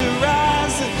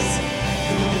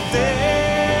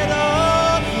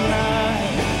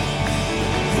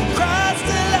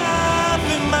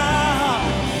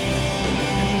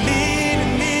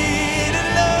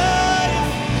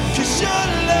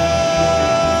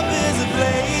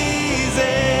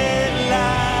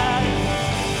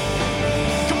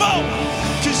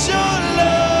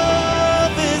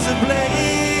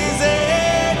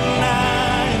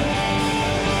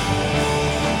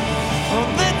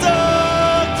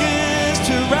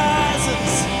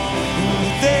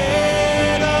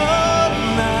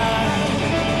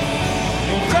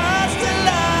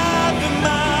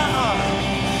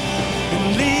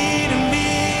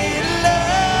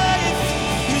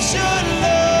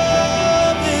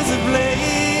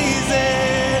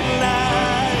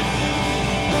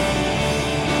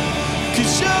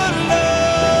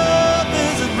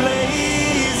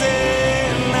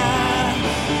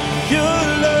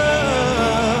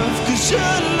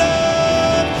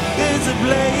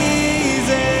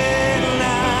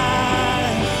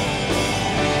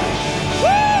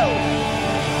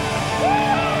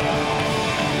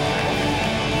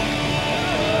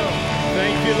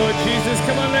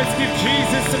Let's give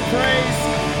Jesus some praise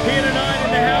here tonight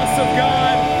in the house of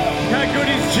God. How good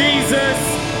is Jesus?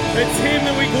 It's Him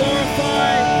that we glorify.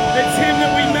 It's Him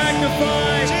that we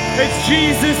magnify. It's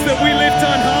Jesus that we lift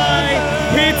on high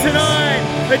here tonight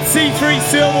at C3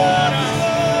 Silverwater.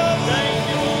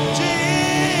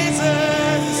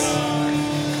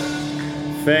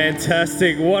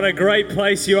 Fantastic. What a great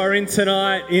place you are in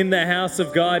tonight in the house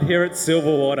of God here at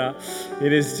Silverwater.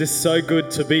 It is just so good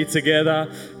to be together.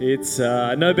 It's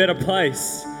no better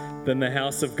place than the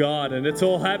house of God, and it's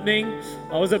all happening.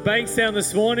 I was at Bankstown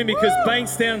this morning because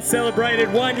Bankstown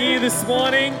celebrated 1 year this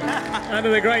morning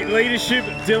under the great leadership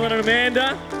of Dylan and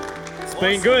Amanda. It's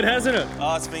been good, hasn't it?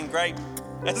 Oh, it's been great.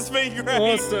 It's been great.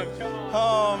 Awesome.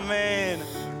 Oh, man.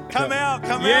 Come out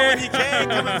when you can.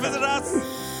 Come and visit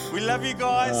us. We love you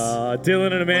guys.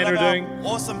 Dylan and Amanda are doing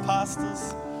awesome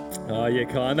pastors. Oh, yeah,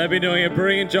 Colin. They've been doing a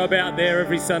brilliant job out there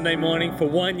every Sunday morning for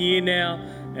 1 year now,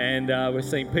 and we're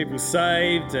seeing people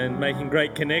saved and making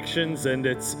great connections, and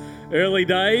it's early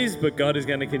days, but God is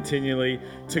going to continually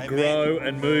to grow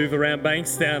and move around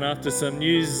Bankstown after some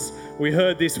news we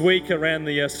heard this week around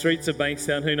the streets of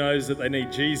Bankstown. Who knows that they need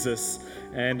Jesus,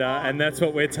 and that's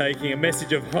what we're taking, a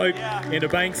message of hope into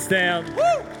Bankstown.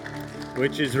 Woo!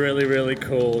 Which is really, really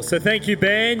cool. So thank you,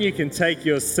 band. You can take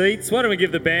your seats. Why don't we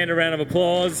give the band a round of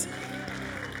applause?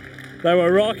 They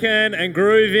were rocking and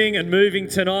grooving and moving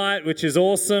tonight, which is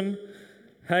awesome.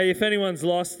 Hey, if anyone's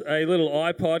lost a little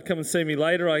iPod, come and see me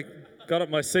later. I got up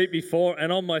my seat before, and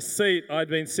on my seat, I'd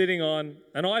been sitting on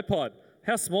an iPod.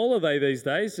 How small are they these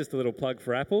days? Just a little plug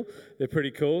for Apple. They're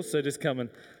pretty cool, so just come and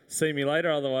see me later,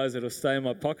 otherwise it'll stay in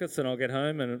my pockets and I'll get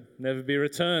home and never be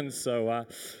returned. So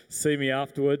see me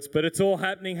afterwards. But it's all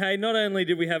happening. Hey, not only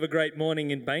did we have a great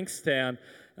morning in Bankstown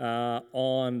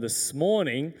on this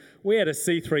morning, we had a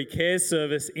C3 care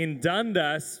service in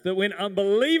Dundas that went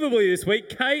unbelievably this week.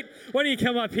 Kate, why don't you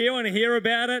come up here? I want to hear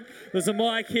about it. There's a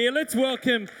mic here. Let's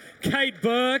welcome Kate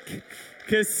Burke,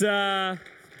 because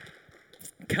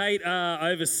Kate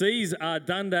oversees our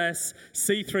Dundas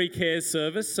C3 Care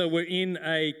Service. So we're in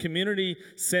a community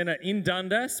centre in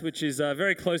Dundas, which is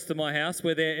very close to my house.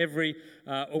 We're there every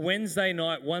Wednesday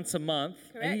night, once a month.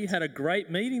 Correct. And you had a great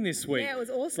meeting this week. Yeah, it was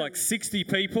awesome. It's like 60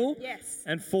 people. Yes.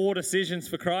 And 4 decisions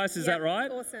for Christ. Is that right?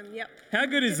 Awesome, yep. How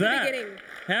good is that?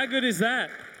 How good is that?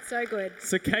 So good.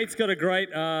 So Kate's got a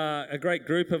great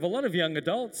group of a lot of young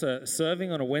adults serving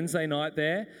on a Wednesday night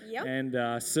there. Yep.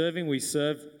 And serving, we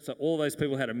served, so all those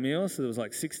people had a meal, so there was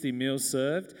like 60 meals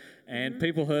served, and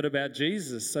people heard about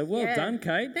Jesus. So well done,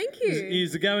 Kate. Thank you.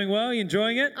 Is it going well? Are you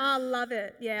enjoying it? I love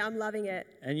it. Yeah, I'm loving it.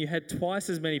 And you had twice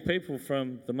as many people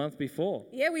from the month before.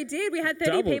 Yeah, we did. We had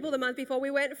 30 Doubled. people the month before.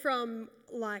 We went from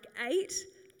like 8,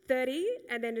 30,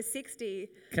 and then to 60.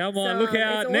 Come on, look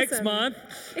out next awesome. month.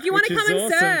 If you want to come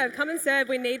and awesome. come and serve.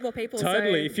 We need more people.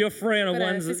 Totally. So if you're free on a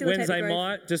Wednesday growth.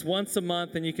 night, just once a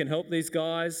month, and you can help these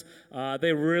guys.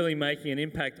 They're really making an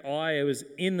impact. I was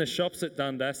in the shops at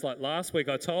Dundas, like last week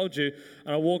I told you,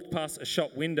 and I walked past a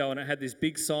shop window and it had this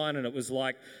big sign and it was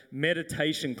like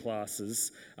meditation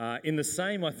classes in the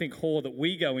same, I think, hall that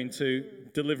we go into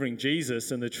delivering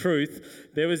Jesus and the truth.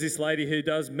 There was this lady who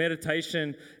does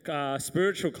meditation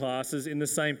spiritual classes in the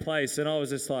same place, and I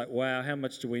was just like, wow, how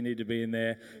much do we need to be in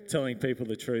there telling people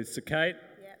the truth? So Kate,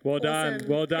 well done.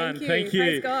 Thank you.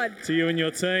 Praise God. To you and your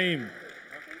team.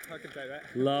 I can take that.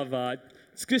 Love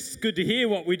it's just good to hear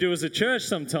what we do as a church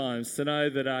sometimes, to know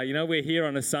that, we're here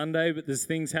on a Sunday, but there's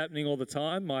things happening all the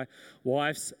time. My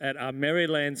wife's at our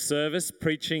Maryland service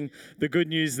preaching the good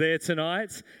news there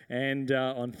tonight. And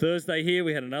on Thursday here,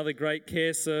 we had another great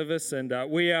care service. And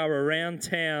we are around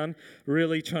town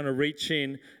really trying to reach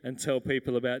in and tell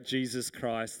people about Jesus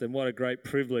Christ. And what a great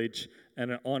privilege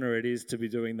and an honour it is to be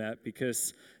doing that,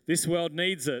 because this world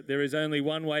needs it. There is only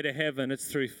one way to heaven. It's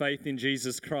through faith in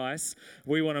Jesus Christ.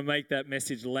 We want to make that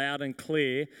message loud and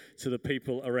clear to the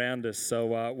people around us.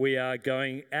 So we are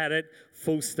going at it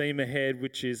full steam ahead,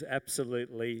 which is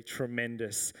absolutely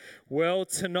tremendous. Well,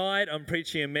 tonight I'm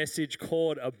preaching a message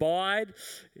called Abide.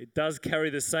 It does carry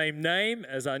the same name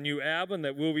as our new album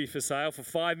that will be for sale for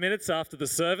 5 minutes after the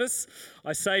service.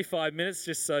 I say 5 minutes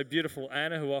just so beautiful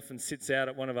Anna, who often sits out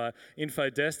at one of our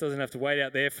info desks, doesn't have to wait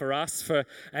out there for us for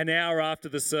an hour after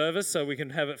the service, so we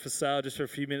can have it for sale just for a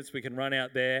few minutes. We can run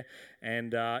out there.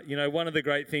 And, one of the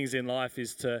great things in life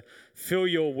is to fill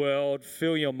your world,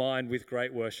 fill your mind with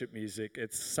great worship music.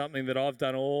 It's something that I've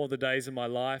done all the days of my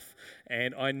life,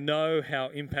 and I know how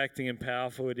impacting and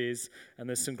powerful it is. And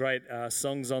there's some great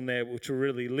songs on there which will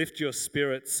really lift your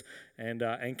spirits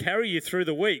and carry you through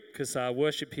the week, because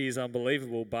worship here is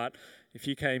unbelievable. But If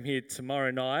you came here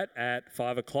tomorrow night at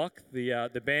 5 o'clock,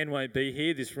 the band won't be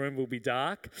here. This room will be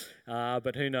dark,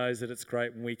 but who knows that it's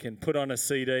great when we can put on a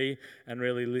CD and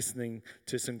really listening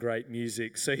to some great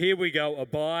music. So here we go,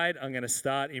 Abide. I'm going to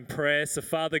start in prayer. So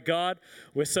Father God,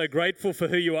 we're so grateful for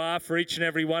who you are for each and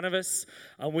every one of us,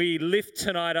 and we lift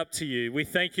tonight up to you. We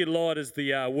thank you, Lord, as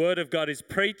the word of God is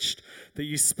preached, that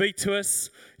you speak to us.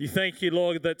 You thank you,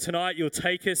 Lord, that tonight you'll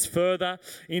take us further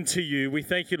into you. We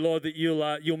thank you, Lord, that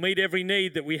you'll meet every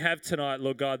need that we have tonight,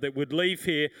 Lord God, that would leave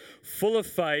here full of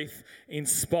faith,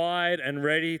 inspired and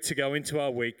ready to go into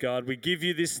our week, God. We give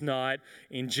you this night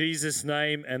in Jesus'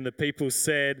 name, and the people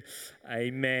said,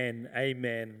 amen,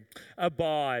 amen.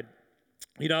 Abide.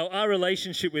 You know, our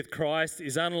relationship with Christ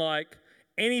is unlike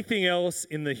anything else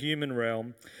in the human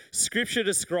realm. Scripture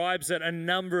describes it a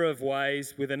number of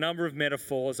ways with a number of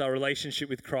metaphors, our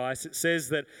relationship with Christ. It says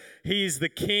that he is the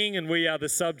king and we are the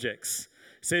subjects.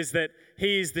 It says that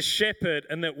he is the shepherd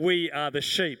and that we are the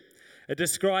sheep. It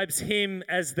describes him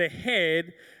as the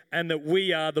head and that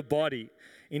we are the body.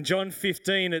 In John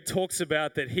 15, it talks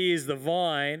about that he is the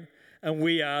vine and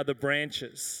we are the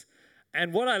branches.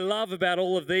 And what I love about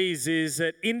all of these is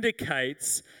it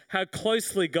indicates how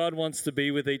closely God wants to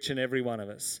be with each and every one of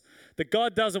us. That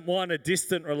God doesn't want a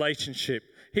distant relationship.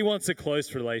 He wants a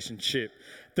close relationship.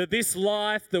 That this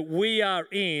life that we are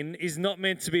in is not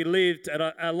meant to be lived at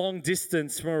a long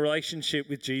distance from a relationship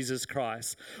with Jesus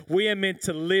Christ. We are meant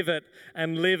to live it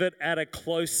and live it at a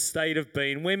close state of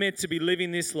being. We're meant to be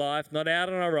living this life, not out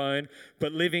on our own,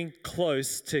 but living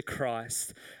close to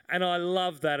Christ. And I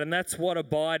love that. And that's what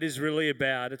Abide is really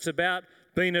about. It's about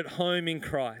being at home in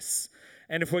Christ.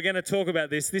 And if we're going to talk about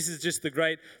this is just the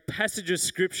great passage of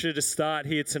Scripture to start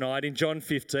here tonight in John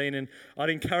 15. And I'd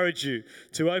encourage you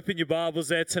to open your Bibles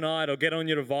there tonight or get on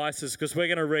your devices, because we're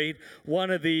going to read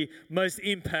one of the most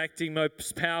impacting,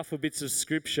 most powerful bits of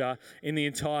Scripture in the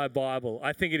entire Bible.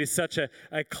 I think it is such a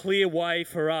clear way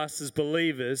for us as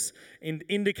believers in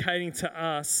indicating to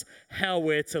us how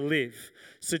we're to live.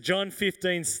 So John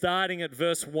 15, starting at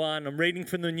verse 1, I'm reading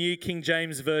from the New King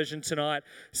James Version tonight,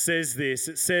 says this.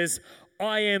 It says,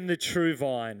 I am the true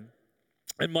vine,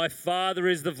 and my Father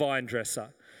is the vine dresser.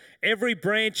 Every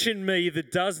branch in me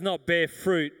that does not bear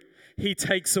fruit, he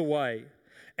takes away.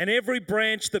 And every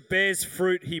branch that bears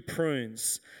fruit, he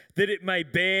prunes, that it may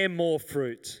bear more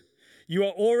fruit. You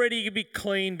are already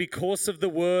clean because of the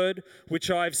word which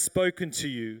I have spoken to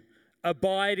you.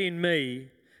 Abide in me,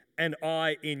 and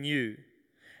I in you.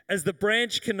 As the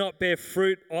branch cannot bear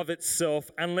fruit of itself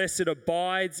unless it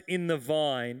abides in the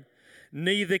vine,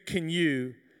 neither can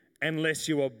you unless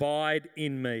you abide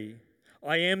in me.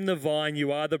 I am the vine,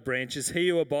 you are the branches. He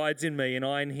who abides in me and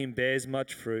I in him bears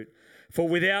much fruit. For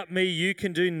without me you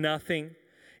can do nothing.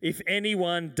 If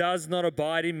anyone does not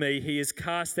abide in me, he is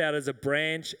cast out as a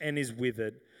branch and is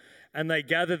withered. And they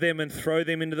gather them and throw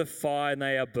them into the fire, and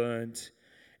they are burned.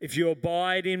 If you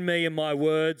abide in me and my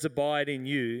words abide in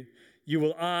you, you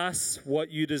will ask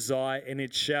what you desire, and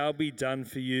it shall be done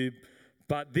for you.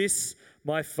 But this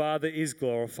my Father is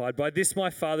glorified. By this my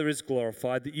Father is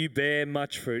glorified, that you bear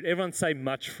much fruit. Everyone say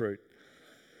much fruit.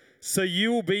 So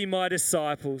you will be my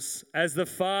disciples. As the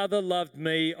Father loved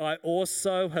me, I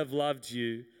also have loved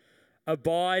you.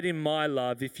 Abide in my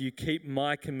love. If you keep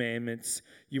my commandments,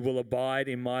 you will abide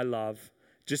in my love,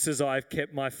 just as I have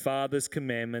kept my Father's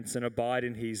commandments and abide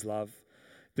in his love.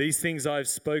 These things I have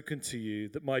spoken to you,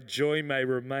 that my joy may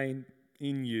remain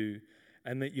in you,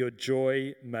 and that your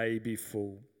joy may be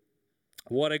full.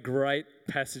 What a great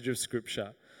passage of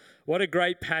Scripture. What a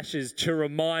great passage to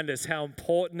remind us how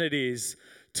important it is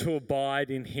to abide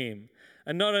in him.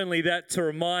 And not only that, to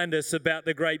remind us about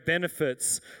the great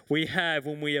benefits we have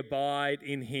when we abide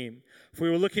in him. If we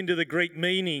were looking to the Greek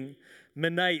meaning,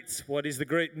 menates, what is the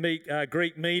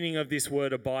Greek meaning of this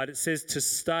word abide? It says to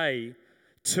stay,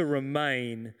 to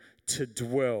remain, to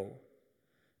dwell.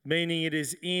 Meaning it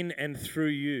is in and through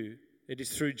you. It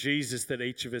is through Jesus that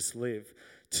each of us live.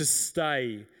 To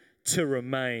stay, to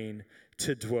remain,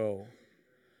 to dwell.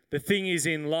 The thing is,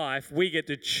 in life, we get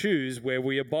to choose where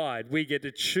we abide. We get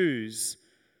to choose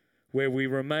where we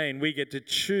remain. We get to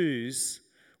choose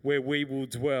where we will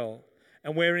dwell.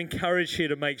 And we're encouraged here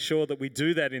to make sure that we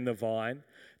do that in the vine,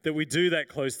 that we do that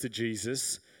close to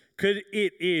Jesus, because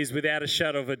it is, without a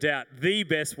shadow of a doubt, the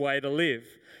best way to live.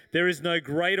 There is no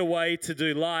greater way to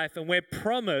do life, and we're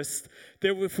promised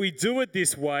that if we do it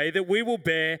this way, that we will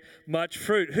bear much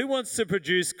fruit. Who wants to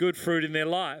produce good fruit in their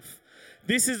life?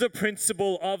 This is a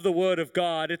principle of the Word of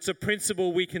God. It's a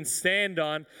principle we can stand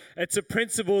on. It's a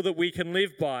principle that we can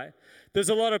live by. There's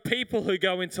a lot of people who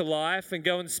go into life and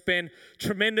go and spend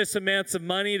tremendous amounts of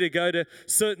money to go to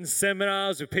certain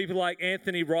seminars with people like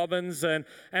Anthony Robbins, and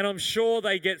I'm sure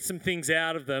they get some things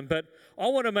out of them, but I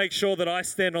want to make sure that I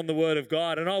stand on the Word of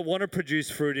God and I want to produce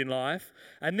fruit in life,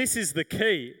 and this is the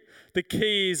key. The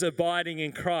key is abiding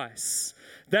in Christ.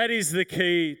 That is the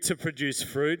key to produce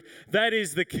fruit. That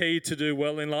is the key to do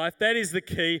well in life. That is the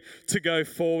key to go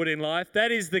forward in life.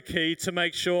 That is the key to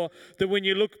make sure that when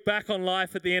you look back on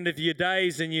life at the end of your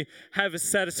days and you have a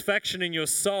satisfaction in your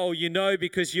soul, you know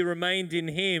because you remained in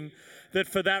Him that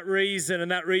for that reason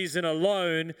and that reason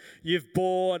alone, you've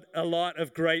bought a lot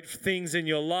of great things in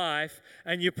your life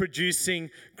and you're producing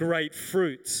great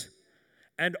fruit.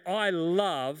 And I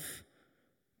love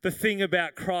the thing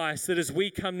about Christ, that as we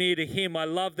come near to Him, I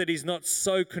love that He's not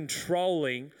so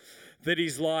controlling, that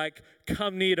He's like,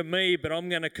 come near to me, but I'm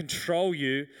going to control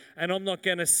you, and I'm not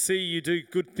going to see you do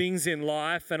good things in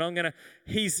life, and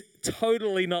He's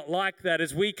totally not like that.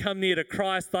 As we come near to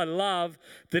Christ, I love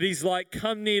that He's like,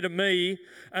 come near to me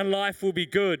and life will be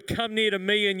good. Come near to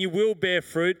me and you will bear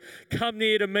fruit. Come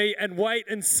near to me and wait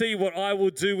and see what I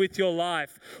will do with your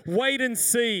life. Wait and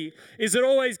see. Is it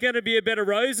always going to be a bed of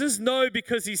roses? No,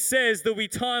 because He says there'll be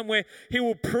time where He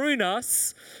will prune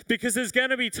us, because there's going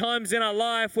to be times in our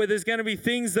life where there's going to be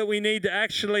things that we need to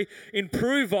actually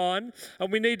improve on,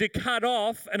 and we need to cut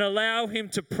off and allow Him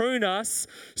to prune us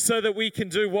so that we can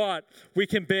do what? We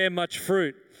can bear much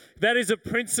fruit. That is a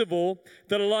principle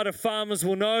that a lot of farmers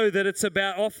will know, that it's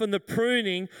about often the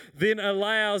pruning then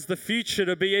allows the future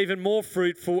to be even more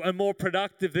fruitful and more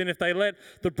productive than if they let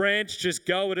the branch just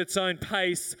go at its own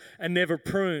pace and never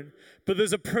prune. But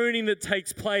there's a pruning that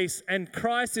takes place, and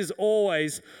Christ is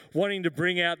always wanting to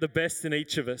bring out the best in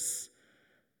each of us.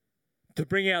 To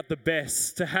bring out the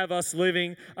best, to have us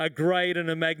living a great and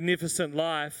a magnificent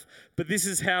life. But this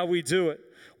is how we do it.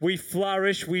 We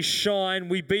flourish, we shine,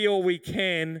 we be all we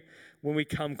can when we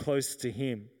come close to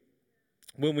Him.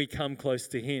 When we come close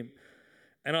to Him.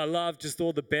 And I love just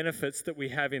all the benefits that we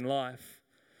have in life.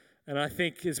 And I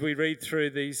think as we read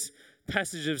through these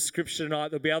passages of Scripture tonight,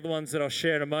 there'll be other ones that I'll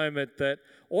share in a moment that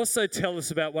also tell us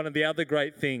about one of the other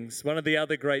great things. One of the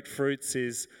other great fruits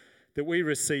is that we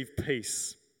receive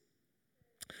peace.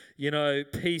 You know,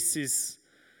 peace is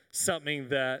something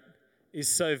that is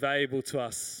so valuable to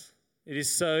us. It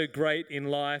is so great in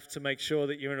life to make sure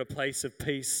that you're in a place of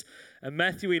peace. And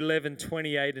Matthew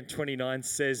 11:28 and 29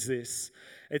 says this.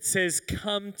 It says,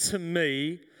 come to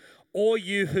me, all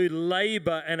you who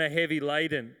labor and are heavy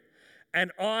laden,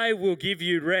 and I will give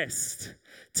you rest.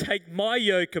 Take my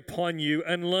yoke upon you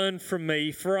and learn from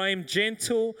me, for I am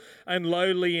gentle and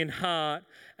lowly in heart,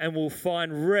 and will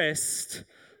find rest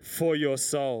for your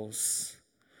souls.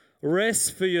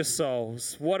 Rest for your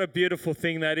souls. What a beautiful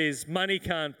thing that is. Money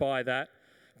can't buy that.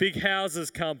 Big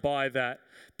houses can't buy that.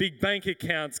 Big bank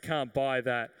accounts can't buy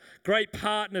that. Great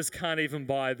partners can't even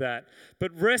buy that.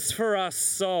 But rest for our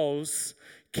souls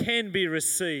can be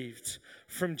received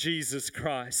from Jesus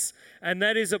Christ. And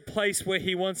that is a place where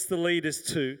He wants to lead us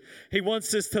to. He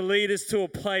wants us to lead us to a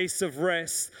place of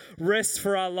rest. Rest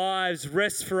for our lives.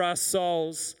 Rest for our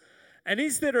souls. And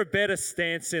is there a better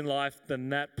stance in life than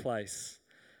that place?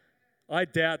 I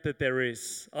doubt that there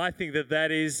is. I think that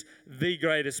that is the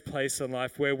greatest place in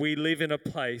life, where we live in a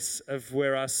place of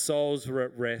where our souls are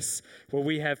at rest, where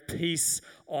we have peace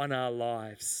on our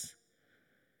lives.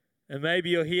 And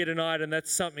maybe you're here tonight and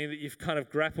that's something that you've kind of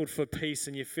grappled for peace,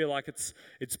 and you feel like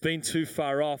it's been too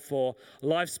far off, or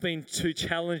life's been too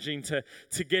challenging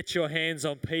to get your hands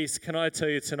on peace. Can I tell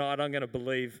you tonight, I'm going to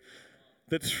believe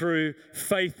that through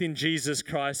faith in Jesus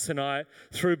Christ tonight,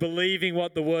 through believing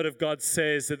what the Word of God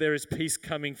says, that there is peace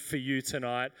coming for you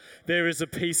tonight. There is a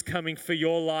peace coming for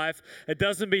your life. It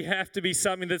doesn't have to be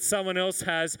something that someone else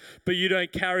has, but you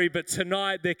don't carry. But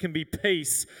tonight there can be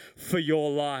peace for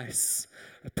your lives.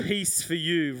 Peace for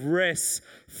you, rest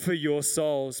for your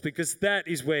souls, because that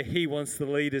is where He wants to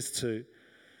lead us to.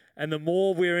 And the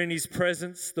more we're in His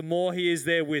presence, the more He is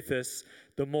there with us,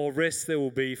 the more rest there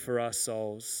will be for our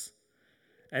souls.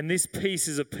 And this peace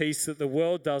is a peace that the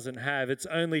world doesn't have. It's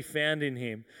only found in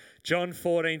Him. John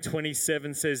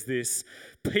 14:27 says this,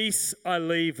 peace I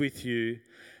leave with you,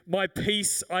 my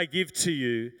peace I give to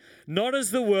you. Not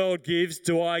as the world gives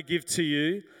do I give to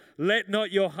you. Let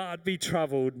not your heart be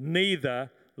troubled,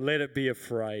 neither let it be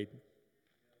afraid.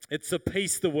 It's a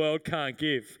peace the world can't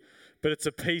give, but it's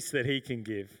a peace that He can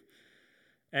give.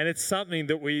 And it's something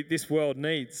that this world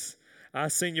needs. Our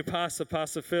senior pastor,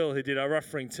 Pastor Phil, who did our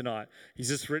offering tonight, he's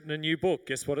just written a new book.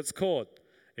 Guess what it's called?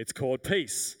 It's called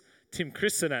Peace. Tim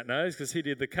Christenat knows because he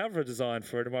did the cover design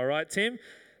for it. Am I right, Tim?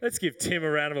 Let's give Tim a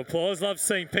round of applause. Love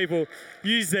seeing people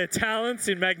use their talents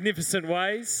in magnificent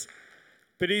ways.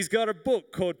 But he's got a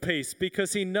book called Peace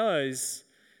because he knows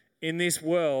in this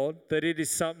world that it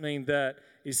is something that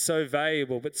is so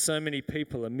valuable, but so many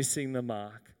people are missing the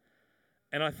mark.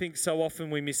 And I think so often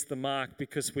we miss the mark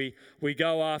because we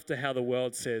go after how the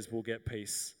world says we'll get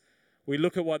peace. We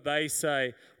look at what they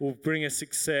say will bring us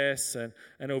success and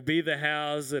it'll be the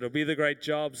house, it'll be the great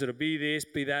jobs, it'll be this,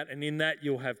 be that, and in that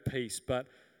you'll have peace. But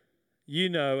you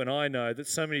know and I know that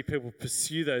so many people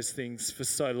pursue those things for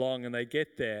so long and they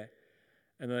get there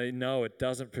and they know it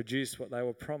doesn't produce what they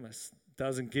were promised. It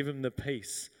doesn't give them the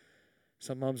peace.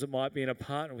 Sometimes it might be in a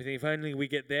partner. We think, if only we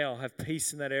get there, I'll have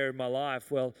peace in that area of my life.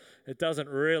 Well, it doesn't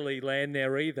really land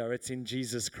there either. It's in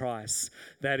Jesus Christ.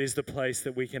 That is the place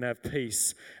that we can have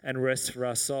peace and rest for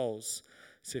our souls.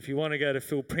 So if you want to go to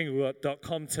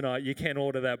philpringle.com tonight, you can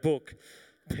order that book,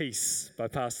 Peace by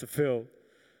Pastor Phil.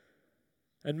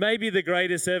 And maybe the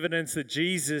greatest evidence that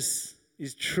Jesus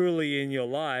is truly in your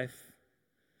life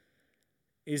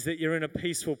is that you're in a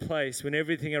peaceful place when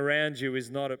everything around you is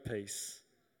not at peace.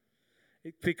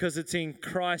 Because it's in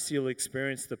Christ you'll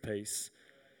experience the peace.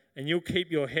 And you'll keep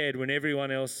your head when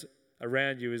everyone else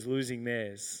around you is losing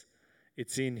theirs.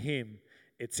 It's in Him.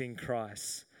 It's in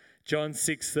Christ. John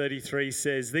 6:33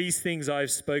 says, "These things I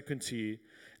have spoken to you,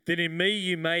 that in me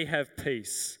you may have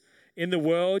peace. In the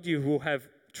world you will have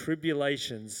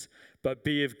tribulations, but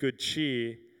be of good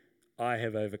cheer. I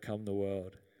have overcome the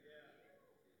world."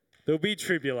 There'll be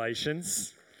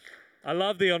tribulations. I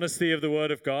love the honesty of the Word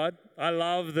of God. I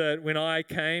love that when I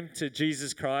came to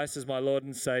Jesus Christ as my Lord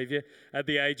and Savior at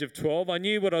the age of 12, I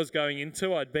knew what I was going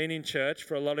into. I'd been in church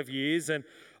for a lot of years, and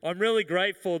I'm really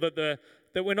grateful that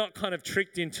we're not kind of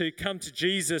tricked into come to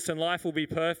Jesus and life will be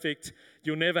perfect.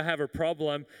 You'll never have a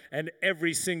problem, and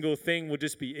every single thing will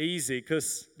just be easy,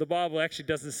 because the Bible actually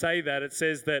doesn't say that. It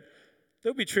says that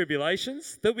there'll be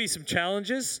tribulations, there'll be some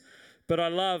challenges, but I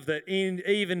love that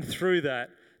even through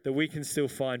that we can still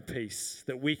find peace,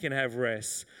 that we can have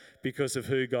rest because of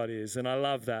who God is. And I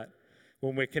love that.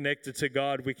 When we're connected to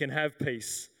God, we can have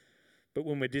peace. But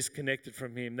when we're disconnected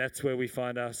from Him, that's where we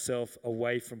find ourselves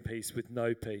away from peace, with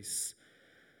no peace.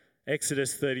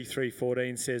 Exodus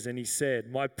 33:14 says, "And He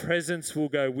said, my presence will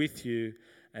go with you,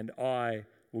 and I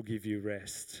will give you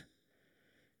rest."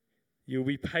 You'll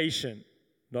be patient,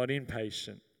 not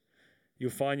impatient. You'll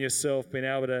find yourself being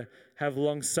able to have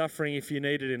long suffering if you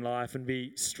need it in life, and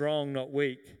be strong, not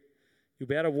weak. You'll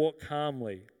be able to walk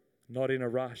calmly, not in a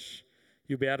rush.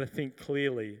 You'll be able to think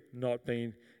clearly, not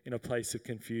being in a place of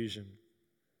confusion.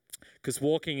 Because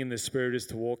walking in the Spirit is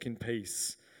to walk in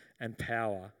peace and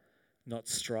power, not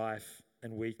strife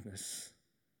and weakness.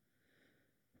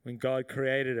 When God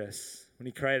created us, when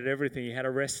He created everything, He had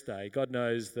a rest day. God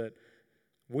knows that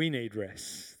we need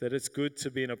rest, that it's good to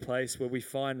be in a place where we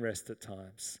find rest at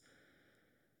times.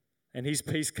 And His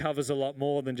peace covers a lot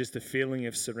more than just a feeling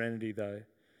of serenity, though.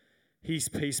 His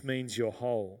peace means you're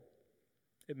whole.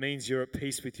 It means you're at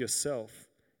peace with yourself.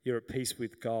 You're at peace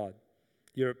with God.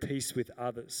 You're at peace with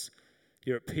others.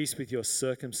 You're at peace with your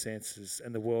circumstances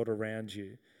and the world around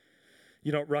you.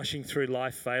 You're not rushing through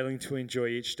life failing to enjoy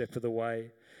each step of the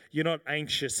way. You're not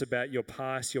anxious about your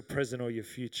past, your present, or your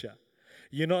future.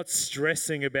 You're not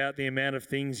stressing about the amount of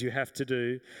things you have to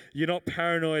do. You're not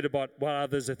paranoid about what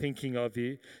others are thinking of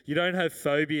you. You don't have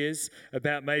phobias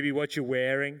about maybe what you're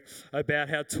wearing, about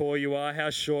how tall you are,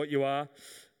 how short you are.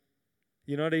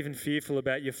 You're not even fearful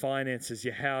about your finances,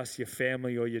 your house, your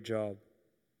family, or your job,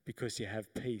 because you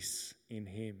have peace in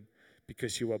Him,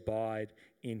 because you abide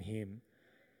in Him.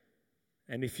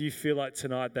 And if you feel like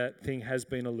tonight that thing has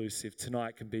been elusive,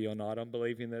 tonight can be your night. I'm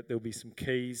believing that there'll be some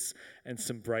keys and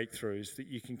some breakthroughs that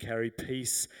you can carry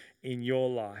peace in your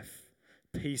life.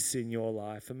 Peace in your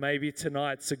life. And maybe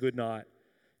tonight's a good night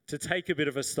to take a bit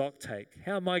of a stock take.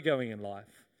 How am I going in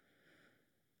life?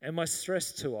 Am I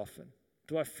stressed too often?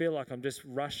 Do I feel like I'm just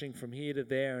rushing from here to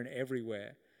there and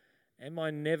everywhere? Am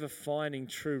I never finding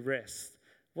true rest?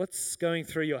 What's going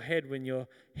through your head when your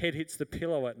head hits the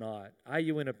pillow at night? Are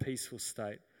you in a peaceful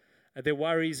state? Are there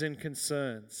worries and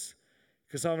concerns?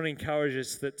 Because I want to encourage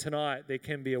us that tonight there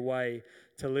can be a way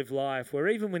to live life where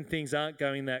even when things aren't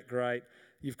going that great,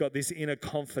 you've got this inner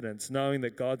confidence knowing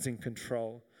that God's in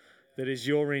control, that as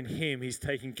you're in Him, He's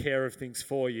taking care of things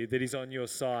for you, that He's on your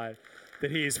side, that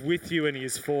He is with you and He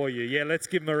is for you. Yeah, let's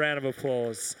give Him a round of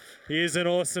applause. He is an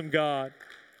awesome God.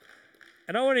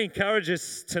 And I want to encourage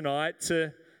us tonight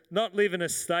to not live in a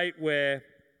state where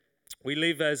we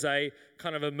live as a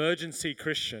kind of emergency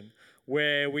Christian,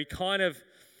 where we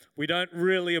don't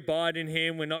really abide in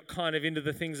Him. We're not kind of into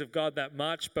the things of God that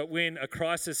much. But when a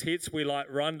crisis hits, we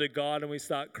run to God and we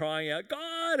start crying out,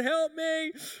 God, God, help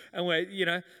me.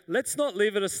 And let's not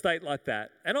live at a state like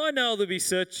that. And I know there'll be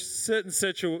certain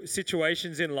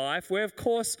situations in life where, of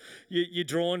course, you're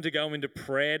drawn to go into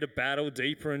prayer, to battle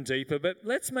deeper and deeper. But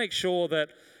let's make sure that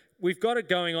we've got it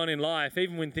going on in life,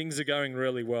 even when things are going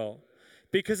really well.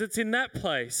 Because it's in that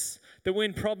place that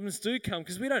when problems do come,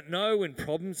 because we don't know when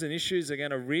problems and issues are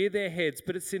going to rear their heads,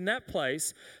 but it's in that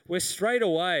place where straight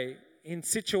away, in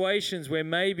situations where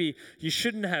maybe you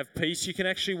shouldn't have peace, you can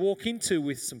actually walk into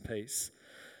with some peace.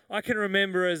 I can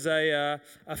remember as a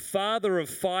father of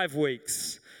 5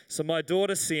 weeks. So my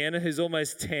daughter Sienna, who's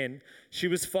almost 10, she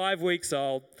was 5 weeks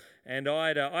old, and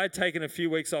I'd taken a few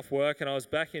weeks off work, and I was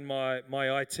back in my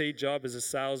IT job as a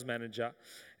sales manager.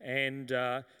 And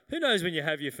who knows when you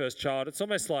have your first child, it's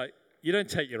almost like you don't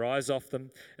take your eyes off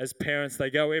them. As parents, they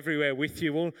go everywhere with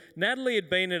you. Well, Natalie had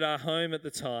been at our home at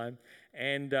the time,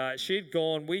 and she'd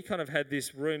gone. We kind of had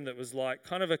this room that was like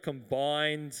kind of a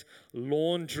combined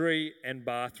laundry and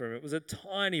bathroom. It was a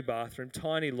tiny bathroom,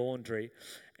 tiny laundry.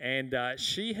 And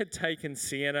she had taken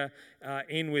Sienna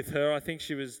in with her. I think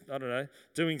she was,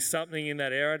 doing something in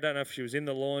that area. I don't know if she was in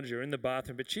the laundry or in the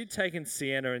bathroom, but she'd taken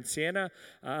Sienna, and Sienna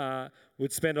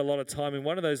would spend a lot of time in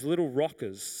one of those little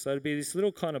rockers. So it'd be this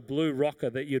little kind of blue rocker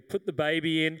that you'd put the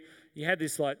baby in. You had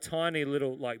this like tiny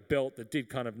little like belt that did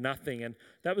kind of nothing, and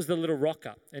that was the little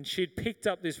rocker. And she'd picked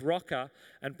up this rocker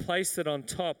and placed it on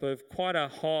top of quite a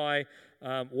high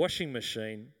washing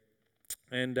machine.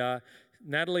 And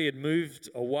Natalie had moved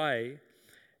away,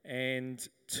 and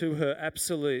to her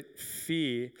absolute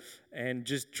fear and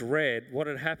just dread, what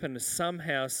had happened is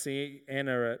somehow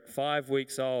Sienna at 5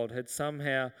 weeks old had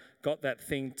somehow got that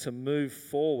thing to move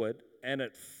forward, and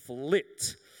it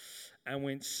flipped and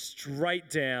went straight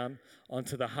down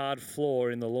onto the hard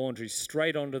floor in the laundry,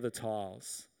 straight onto the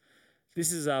tiles.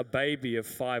 This is our baby of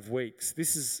 5 weeks.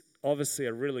 This is obviously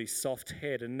a really soft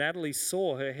head, and Natalie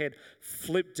saw her head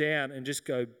flip down and just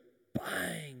go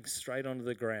bang, straight onto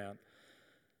the ground.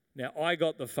 Now, I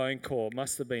got the phone call. It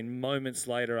must have been moments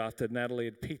later after Natalie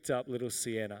had picked up little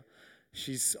Sienna.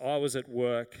 I was at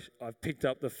work. I picked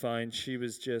up the phone. She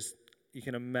was just, you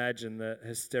can imagine the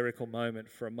hysterical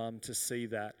moment for a mum to see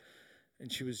that.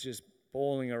 And she was just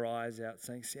bawling her eyes out,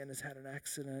 saying, Sienna's had an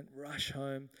accident, rush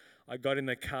home. I got in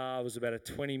the car. It was about a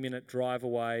 20-minute drive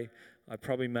away. I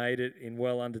probably made it in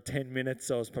well under 10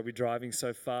 minutes. I was probably driving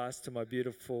so fast to my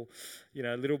beautiful,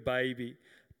 little baby.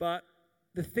 But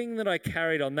the thing that I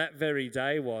carried on that very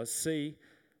day was,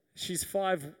 she's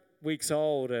 5 weeks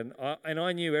old, and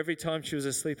I knew every time she was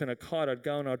asleep in a cot, I'd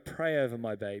go and I'd pray over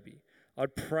my baby.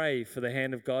 I'd pray for the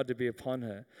hand of God to be upon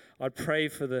her. I'd pray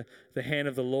for the hand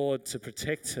of the Lord to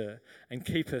protect her and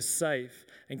keep her safe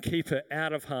and keep her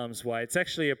out of harm's way. It's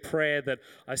actually a prayer that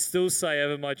I still say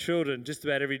over my children just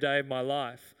about every day of my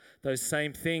life, those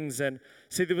same things. And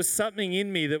see, there was something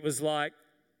in me that was like,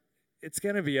 it's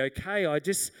going to be okay. I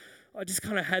just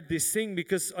kind of had this thing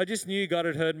because I just knew God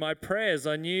had heard my prayers.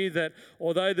 I knew that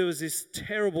although there was this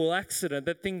terrible accident,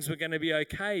 that things were going to be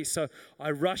okay. So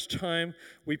I rushed home.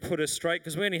 We put her straight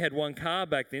because we only had one car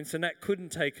back then, so Nat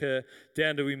couldn't take her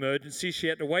down to emergency. She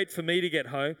had to wait for me to get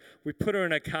home. We put her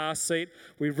in a car seat.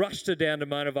 We rushed her down to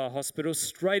Mona Vale Hospital,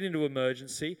 straight into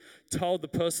emergency, told the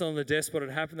person on the desk what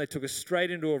had happened. They took her straight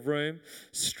into a room,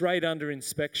 straight under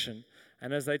inspection.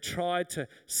 And as they tried to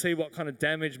see what kind of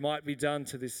damage might be done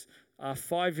to this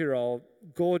 5-year-old,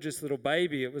 gorgeous little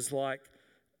baby, it was like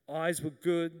eyes were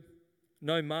good,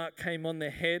 no mark came on their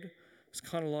head. It was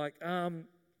kind of like,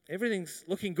 everything's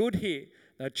looking good here.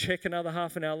 They'd check another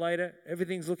half an hour later,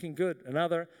 everything's looking good.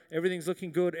 Everything's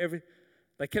looking good.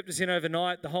 They kept us in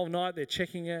overnight, the whole night, they're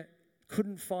checking it.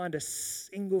 Couldn't find a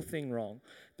single thing wrong.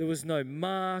 There was no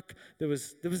mark, there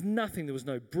was nothing, there was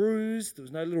no bruise, there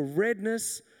was no little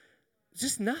redness.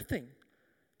 Just nothing.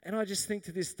 And I just think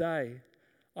to this day,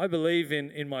 I believe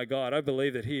in my God. I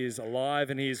believe that He is alive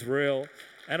and He is real.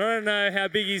 And I don't know how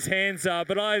big His hands are,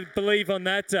 but I believe on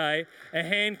that day, a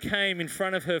hand came in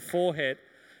front of her forehead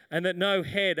and that no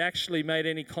head actually made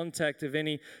any contact of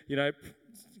any,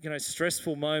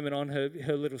 stressful moment on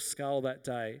her little skull that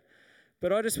day.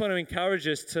 But I just want to encourage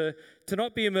us to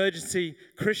not be emergency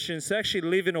Christians, to actually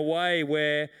live in a way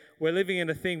where we're living in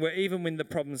a thing where even when the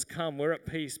problems come, we're at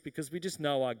peace because we just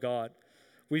know our God.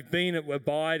 We've been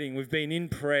abiding, we've been in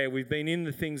prayer, we've been in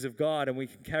the things of God, and we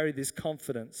can carry this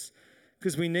confidence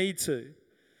because we need to.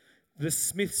 The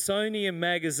Smithsonian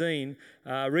Magazine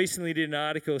recently did an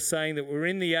article saying that we're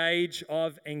in the age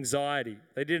of anxiety.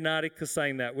 They did an article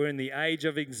saying that we're in the age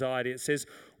of anxiety. It says,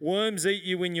 worms eat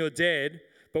you when you're dead,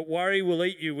 but worry will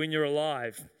eat you when you're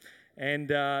alive. And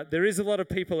there is a lot of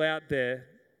people out there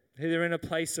who are in a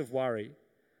place of worry.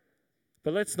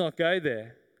 But let's not go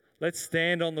there. Let's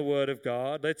stand on the Word of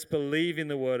God. Let's believe in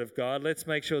the Word of God. Let's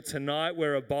make sure tonight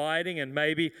we're abiding and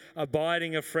maybe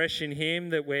abiding afresh in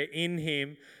Him, that we're in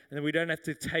Him, and that we don't have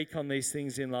to take on these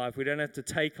things in life. We don't have to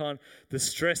take on the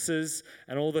stresses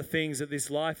and all the things that this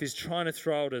life is trying to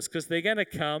throw at us, because they're going to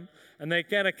come,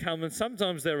 and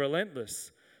sometimes they're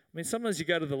relentless. I mean, sometimes you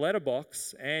go to the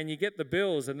letterbox and you get the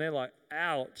bills and they're like,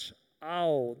 ouch,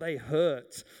 ow, they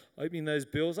hurt. Opening those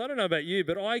bills. I don't know about you,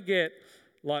 but I get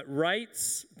like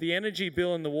rates, the energy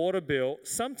bill and the water bill,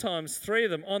 sometimes 3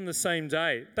 of them on the same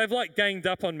day. They've like ganged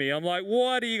up on me. I'm like,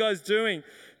 what are you guys doing?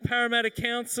 Parramatta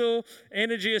Council,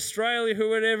 Energy Australia,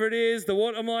 whoever it is,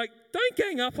 I'm like, don't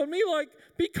gang up on me. Like,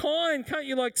 be kind. Can't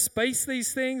you like space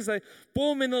these things? They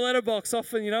boom in the letterbox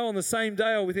often, on the same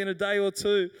day or within a day or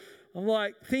two. I'm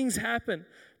like, things happen,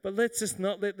 but let's just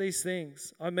not let these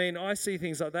things. I mean, I see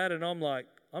things like that and I'm like,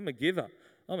 I'm a giver.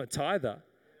 I'm a tither.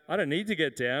 I don't need to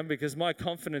get down because my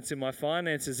confidence in my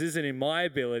finances isn't in my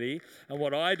ability and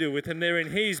what I do with them. They're in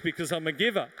His, because I'm a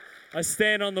giver. I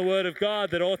stand on the Word of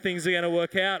God that all things are going to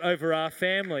work out over our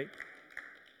family.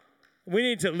 We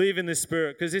need to live in the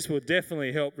Spirit, because this will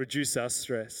definitely help reduce our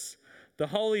stress. The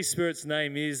Holy Spirit's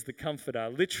name is the Comforter,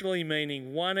 literally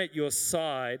meaning one at your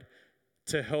side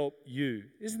to help you.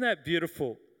 Isn't that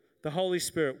beautiful? The Holy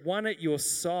Spirit, one at your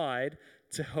side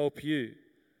to help you.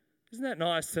 Isn't that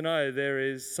nice to know there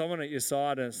is someone at your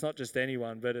side, and it's not just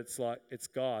anyone, but it's like, it's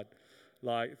God.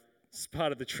 Like, it's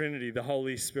part of the Trinity, the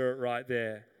Holy Spirit right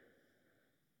there.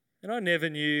 And I never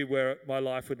knew where my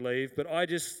life would lead, but I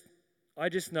just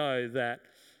know that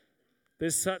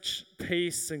there's such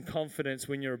peace and confidence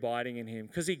when you're abiding in Him,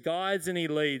 because He guides and He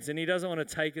leads, and He doesn't want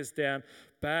to take us down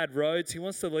bad roads. He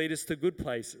wants to lead us to good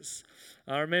places.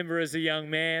 I remember as a young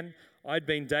man, I'd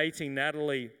been dating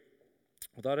Natalie.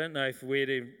 I don't know if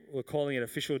we're calling it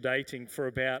official dating, for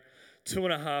about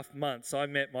 2.5 months. I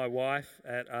met my wife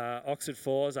at Oxford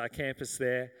Falls, our campus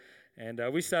there, and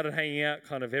we started hanging out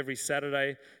kind of every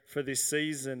Saturday for this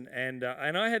season. And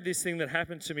I had this thing that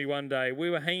happened to me one day. We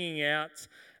were hanging out,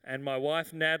 and my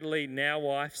wife, Natalie, now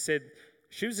wife, said,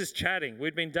 she was just chatting.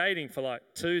 We'd been dating for like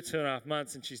 2.5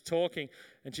 months, and she's talking,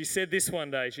 and she said this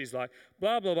one day. She's like,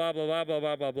 blah, blah, blah, blah, blah, blah,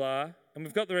 blah, blah, blah, and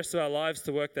we've got the rest of our lives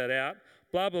to work that out.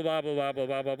 Blah, blah, blah, blah, blah, blah,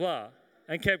 blah, blah, blah,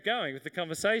 and kept going with the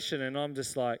conversation. And I'm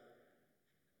just like,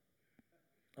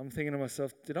 I'm thinking to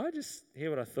myself, did I just hear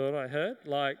what I thought I heard?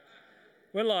 Like,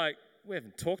 we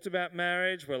haven't talked about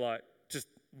marriage. We're like just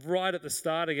right at the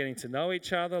start of getting to know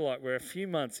each other. Like, we're a few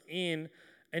months in,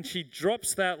 and she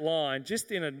drops that line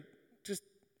just in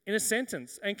a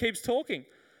sentence and keeps talking.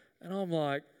 And I'm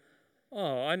like,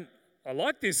 oh, I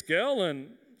like this girl, and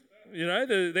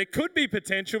there could be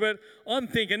potential, but I'm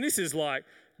thinking this is like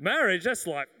marriage. That's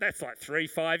like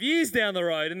 3-5 years down the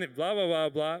road, and then blah, blah, blah,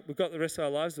 blah. We've got the rest of our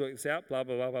lives to work this out, blah,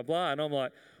 blah, blah, blah, blah. And I'm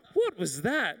like, what was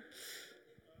that?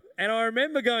 And I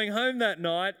remember going home that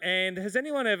night, and has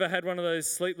anyone ever had one of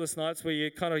those sleepless nights where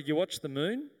you watch the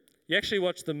moon? You actually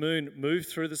watch the moon move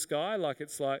through the sky.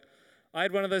 I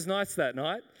had one of those nights that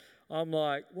night. I'm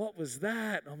like, what was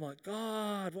that? I'm like,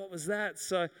 God, what was that?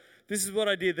 So this is what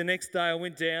I did. The next day I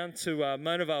went down to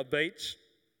Mona Vale Beach.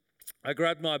 I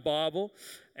grabbed my Bible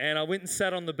and I went and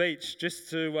sat on the beach just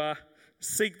to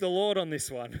seek the Lord on this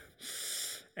one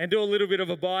and do a little bit of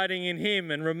abiding in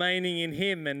Him and remaining in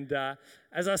Him. And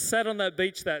as I sat on that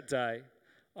beach that day,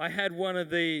 I had one of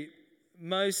the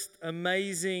most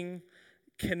amazing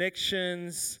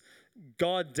connections,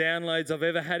 God downloads I've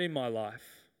ever had in my life.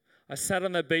 I sat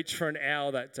on the beach for an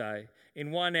hour that day.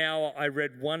 In 1 hour, I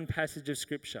read one passage of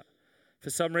Scripture. For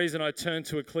some reason, I turned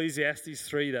to Ecclesiastes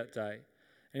 3 that day.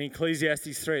 And in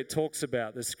Ecclesiastes 3, it talks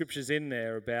about, the Scriptures in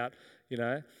there about,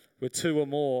 where 2 or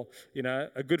more,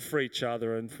 are good for each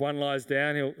other. And if one lies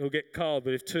down, he'll get cold.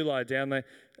 But if 2 lie down, I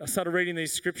started reading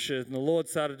these Scriptures, and the Lord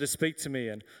started to speak to me.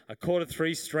 And a cord of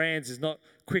 3 strands is not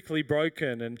quickly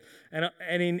broken. And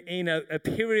in a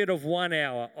period of 1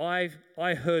 hour,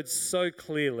 I heard so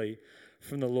clearly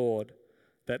from the Lord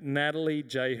that Natalie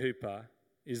J. Hooper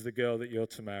is the girl that you're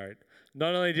to marry.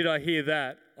 Not only did I hear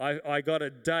that, I got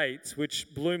a date,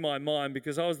 which blew my mind,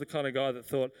 because I was the kind of guy that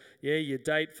thought, yeah, you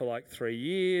date for like 3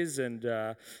 years and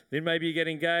then maybe you get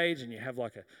engaged and you have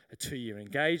like a 2-year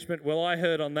engagement. Well, I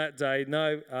heard on that day,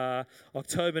 no,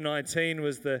 October 19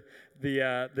 was the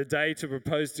day to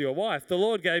propose to your wife. The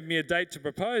Lord gave me a date to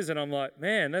propose, and I'm like,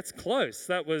 man, that's close.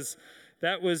 That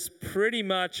was pretty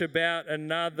much about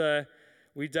another.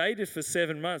 We dated for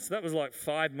 7 months. That was like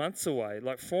 5 months away,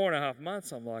 like 4.5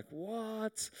 months. I'm like,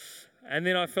 what? And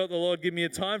then I felt the Lord give me a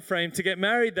time frame to get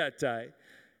married that day.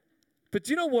 But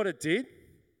do you know what it did?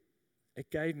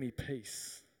 It gave me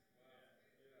peace.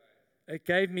 it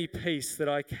gave me peace that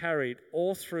I carried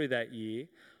all through that year.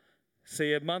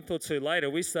 See, a month or two later,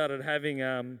 we started having,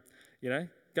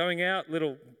 going out,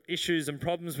 little issues and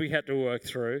problems we had to work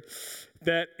through,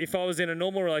 that if I was in a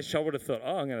normal relationship, I would have thought,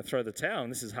 I'm going to throw the towel,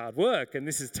 and this is hard work, and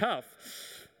this is tough.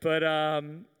 But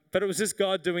it was just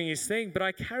God doing his thing. But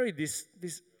I carried this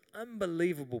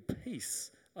unbelievable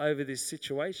peace over this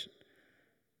situation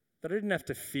that I didn't have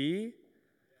to fear.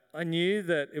 I knew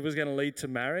that it was going to lead to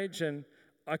marriage, and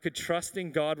I could trust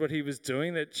in God what he was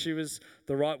doing, that she was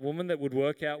the right woman that would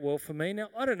work out well for me. Now,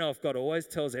 I don't know if God always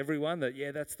tells everyone that,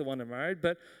 that's the one to marry,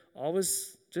 but I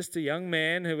was just a young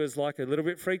man who was like a little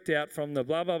bit freaked out from the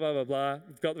blah, blah, blah, blah, blah.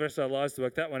 We've got the rest of our lives to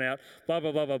work that one out, blah,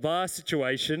 blah, blah, blah, blah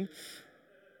situation.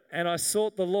 And I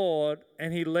sought the Lord,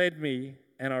 and he led me,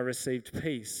 and I received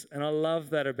peace. And I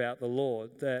love that about the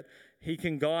Lord, that he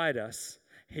can guide us,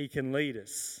 he can lead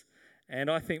us. And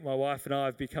I think my wife and I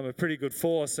have become a pretty good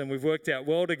force, and we've worked out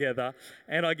well together.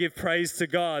 And I give praise to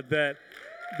God that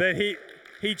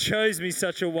he chose me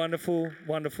such a wonderful,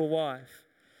 wonderful wife.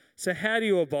 So how do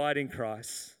you abide in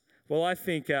Christ? Well, I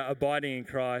think abiding in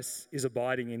Christ is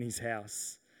abiding in his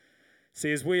house.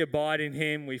 See, as we abide in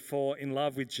him, we fall in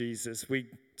love with Jesus. We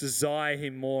desire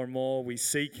him more and more. We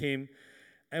seek him.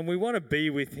 And we want to be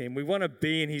with him. We want to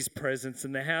be in his presence.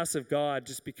 And the house of God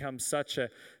just becomes such a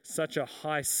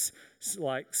high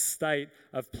state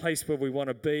of place where we want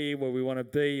to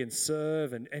be and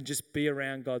serve and just be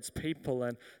around God's people.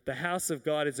 And the house of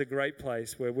God is a great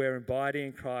place where we're abiding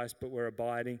in Christ, but we're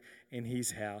abiding in his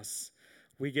house.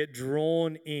 We get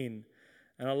drawn in.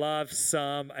 And I love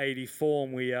Psalm 84.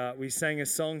 And we sang a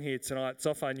song here tonight. It's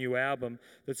off our new album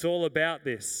that's all about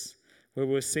this, where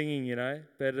we're singing,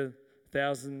 better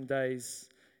 1,000 days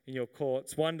in your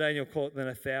courts, one day in your court than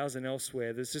 1,000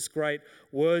 elsewhere. There's just great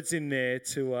words in there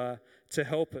to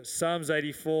help us. Psalms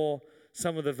 84,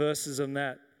 some of the verses on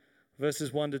that,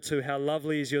 verses 1 to 2. How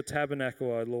lovely is your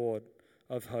tabernacle, O Lord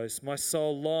of hosts. My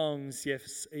soul longs,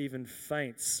 yes, even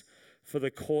faints, for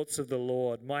the courts of the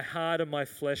Lord. My heart and my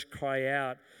flesh cry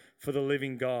out for the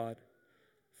living God.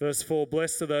 Verse 4,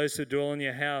 blessed are those who dwell in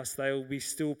your house. They will be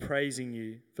still praising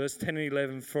you. Verse 10 and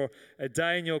 11, for a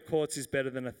day in your courts is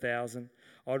better than 1,000.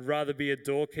 I'd rather be a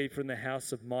doorkeeper in the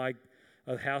house of my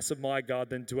God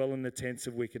than dwell in the tents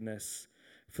of wickedness.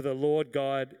 For the Lord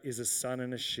God is a sun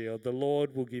and a shield. The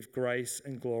Lord will give grace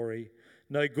and glory.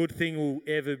 No good thing will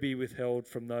ever be withheld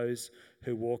from those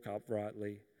who walk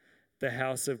uprightly. The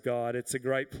house of God, it's a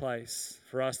great place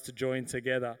for us to join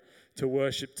together, to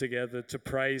worship together, to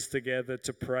praise together,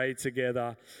 to pray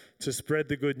together, to spread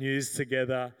the good news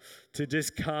together, to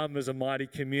just come as a mighty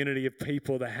community of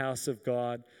people, the house of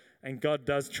God. And God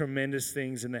does tremendous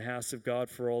things in the house of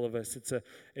God for all of us.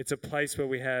 It's a place where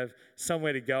we have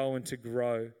somewhere to go and to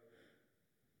grow.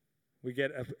 We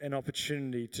get an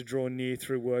opportunity to draw near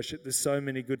through worship. There's so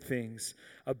many good things.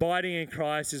 Abiding in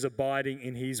Christ is abiding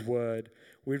in his word.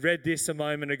 We read this a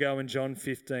moment ago in John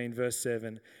 15, verse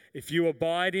 7. If you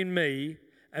abide in me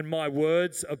and my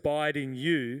words abide in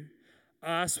you,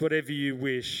 ask whatever you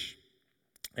wish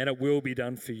and it will be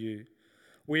done for you.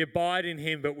 We abide in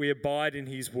him, but we abide in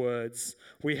his words.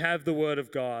 We have the word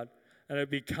of God and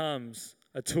it becomes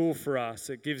a tool for us.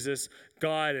 It gives us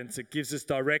guidance. It gives us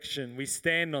direction. We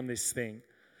stand on this thing.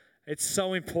 It's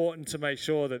so important to make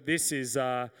sure that this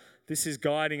is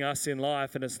guiding us in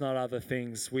life and it's not other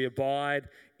things. We abide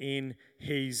in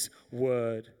his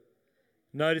word.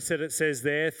 Notice that it says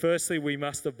there, firstly, we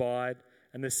must abide.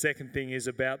 And the second thing is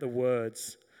about the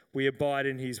words. We abide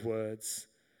in his words.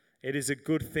 It is a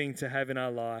good thing to have in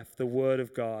our life, the word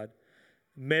of God.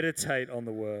 Meditate on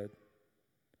the word.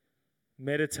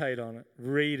 Meditate on it.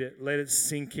 Read it. Let it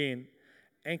sink in.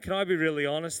 And can I be really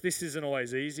honest? This isn't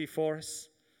always easy for us.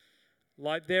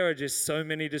 Like there are just so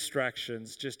many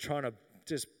distractions just trying to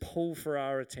just pull for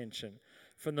our attention.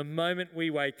 From the moment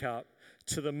we wake up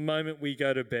to the moment we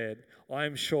go to bed, I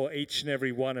am sure each and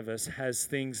every one of us has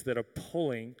things that are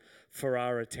pulling for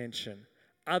our attention.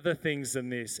 Other things than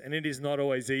this, and it is not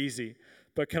always easy.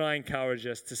 But can I encourage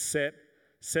us to set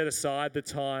aside the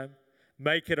time,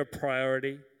 make it a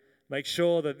priority, make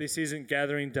sure that this isn't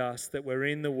gathering dust, that we're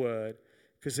in the Word,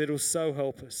 because it'll so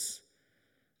help us.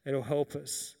 It'll help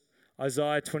us.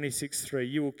 Isaiah 26:3,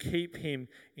 you will keep him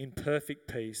in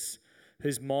perfect peace,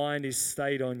 whose mind is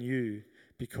stayed on you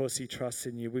because he trusts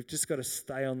in you. We've just got to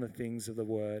stay on the things of the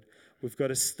Word. We've got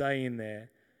to stay in there.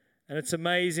 And it's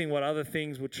amazing what other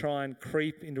things will try and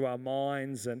creep into our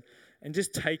minds and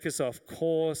just take us off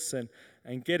course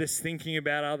and get us thinking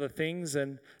about other things,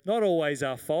 and not always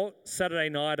our fault. Saturday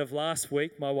night of last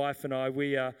week, my wife and I,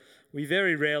 we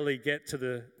very rarely get to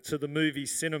the movie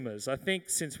cinemas. I think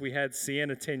since we had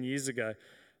Sienna 10 years ago,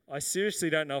 I seriously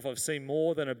don't know if I've seen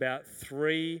more than about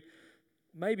 3,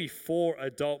 maybe 4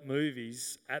 adult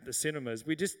movies at the cinemas.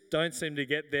 We just don't seem to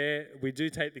get there. We do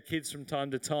take the kids from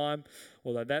time to time,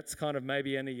 although that's kind of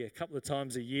maybe only a couple of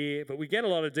times a year. But we get a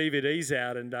lot of DVDs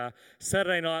out, and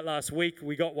Saturday night last week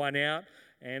we got one out,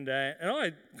 and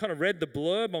I kind of read the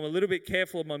blurb. I'm a little bit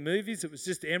careful of my movies. It was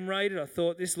just M-rated. I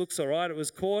thought, this looks all right. It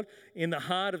was called In the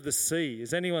Heart of the Sea.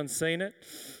 Has anyone seen it?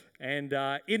 And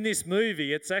in this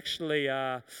movie, it's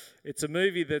a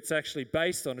movie that's actually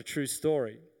based on a true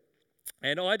story.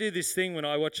 And I do this thing when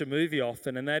I watch a movie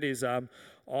often, and that is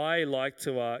I like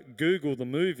to Google the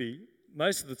movie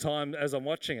most of the time as I'm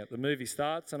watching it. The movie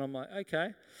starts, and I'm like, okay,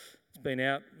 it's been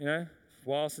out, a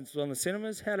while since it was on the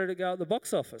cinemas. How did it go at the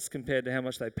box office compared to how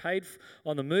much they paid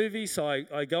on the movie? So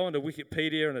I go onto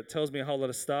Wikipedia, and it tells me a whole lot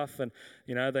of stuff. And,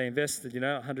 they invested,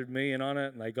 $100 million on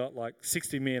it, and they got like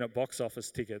 60 million at box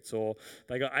office tickets, or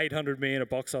they got 800 million at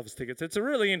box office tickets. It's a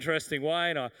really interesting way,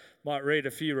 and I might read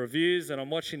a few reviews, and I'm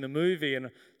watching the movie, and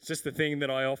it's just the thing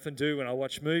that I often do when I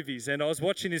watch movies. And I was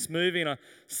watching this movie, and I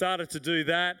started to do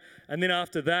that. And then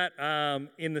after that,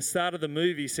 in the start of the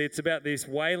movie, see, it's about this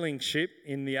whaling ship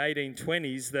in the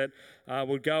 1820s that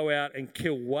would go out and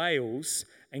kill whales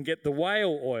and get the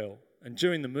whale oil. And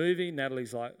during the movie,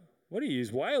 Natalie's like, what do you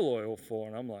use whale oil for?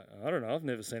 And I'm like, I don't know, I've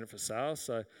never seen it for sale.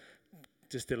 So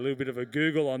just did a little bit of a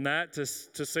Google on that to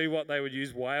see what they would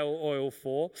use whale oil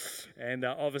for. And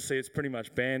obviously it's pretty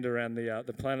much banned around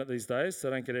the planet these days, so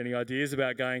don't get any ideas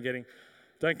about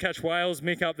don't catch whales,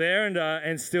 Mick, up there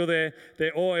and steal their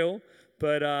oil.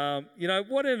 But,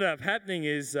 what ended up happening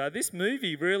is this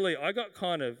movie really, I got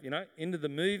kind of, into the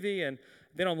movie, and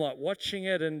then I'm like watching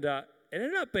it, and it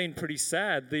ended up being pretty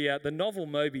sad. The novel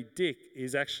Moby Dick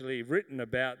is actually written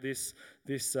about this.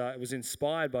 It was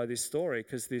inspired by this story,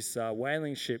 because this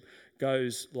whaling ship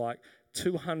goes like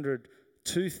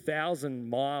 2,000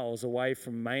 miles away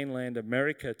from mainland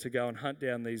America to go and hunt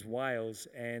down these whales,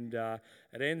 and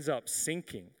it ends up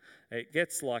sinking. It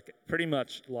gets pretty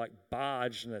much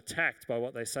barged and attacked by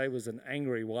what they say was an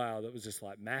angry whale that was just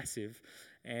massive.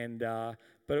 And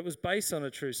but it was based on a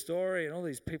true story, and all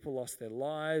these people lost their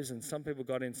lives, and some people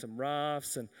got in some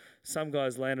rafts, and some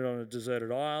guys landed on a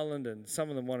deserted island, and some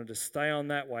of them wanted to stay on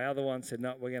that, while other ones said,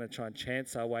 no, we're going to try and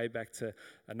chance our way back to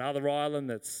another island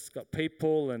that's got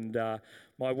people. And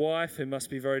my wife, who must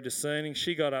be very discerning,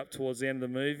 she got up towards the end of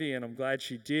the movie, and I'm glad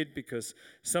she did, because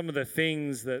some of the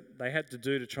things that they had to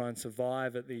do to try and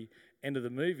survive at the end of the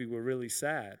movie were really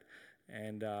sad.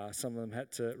 And some of them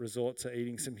had to resort to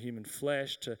eating some human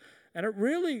flesh. And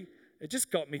it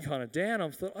just got me kind of down. I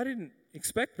thought, I didn't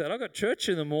expect that. I got church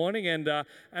in the morning, and I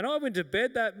went to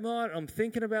bed that night. I'm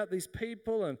thinking about these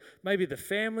people and maybe the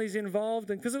families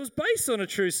involved, and because it was based on a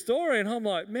true story. And I'm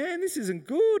like, man, this isn't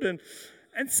good.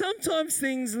 And sometimes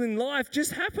things in life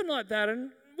just happen like that,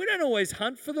 and we don't always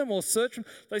hunt for them or search them.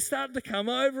 They start to come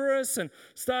over us, and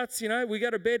we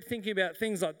go to bed thinking about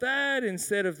things like that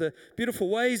instead of the beautiful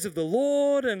ways of the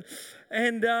Lord. And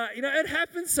it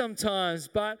happens sometimes,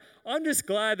 but I'm just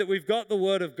glad that we've got the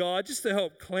Word of God just to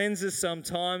help cleanse us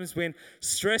sometimes when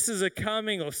stresses are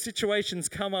coming or situations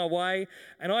come our way.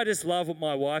 And I just love what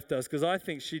my wife does, because I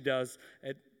think she does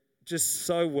it just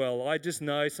so well. I just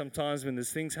know sometimes when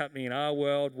there's things happening in our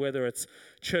world, whether it's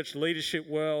church leadership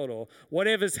world or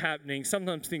whatever's happening,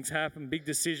 sometimes things happen, big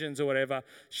decisions or whatever.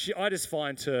 I just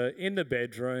find her in the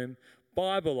bedroom,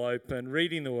 Bible open,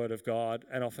 reading the Word of God,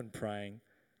 and often praying.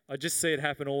 I just see it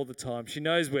happen all the time. She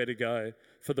knows where to go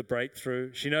for the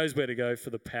breakthrough. She knows where to go for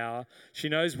the power. She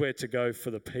knows where to go for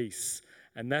the peace.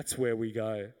 And that's where we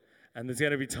go. And there's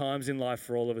going to be times in life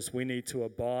for all of us we need to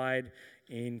abide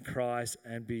in Christ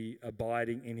and be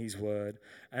abiding in His Word.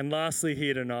 And lastly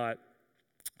here tonight,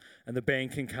 and the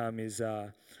band can come, is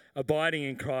abiding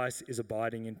in Christ is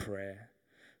abiding in prayer.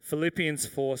 Philippians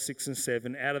 4, 6 and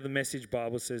 7 out of the Message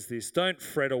Bible says this: don't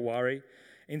fret or worry.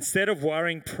 Instead of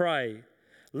worrying, pray.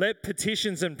 Let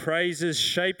petitions and praises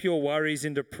shape your worries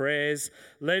into prayers,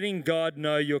 letting God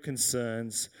know your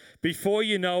concerns. Before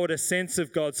you know it, a sense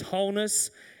of God's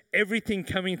wholeness, everything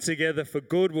coming together for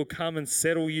good, will come and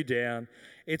settle you down.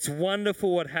 It's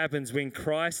wonderful what happens when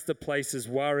Christ places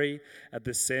worry at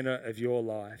the center of your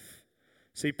life.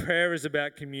 See, prayer is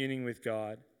about communing with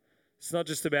God. It's not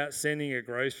just about sending a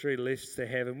grocery list to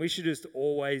heaven. We should just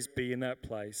always be in that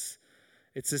place.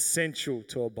 It's essential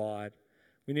to abide.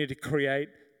 We need to create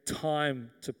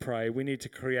time to pray. We need to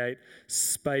create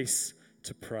space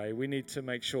to pray. We need to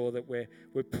make sure that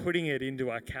we're putting it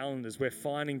into our calendars. We're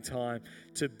finding time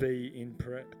to be in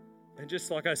prayer. And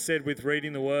just like I said with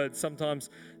reading the Word,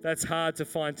 sometimes that's hard to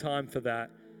find time for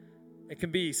that. It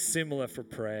can be similar for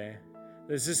prayer.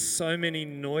 There's just so many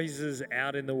noises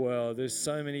out in the world. There's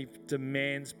so many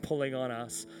demands pulling on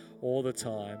us all the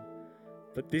time.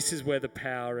 But this is where the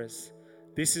power is.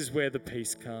 This is where the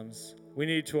peace comes. We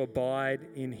need to abide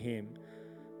in him.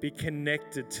 Be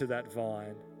connected to that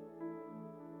vine,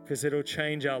 because it'll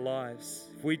change our lives.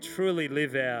 If we truly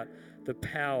live out the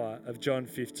power of John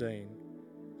 15,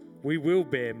 we will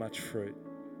bear much fruit.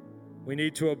 We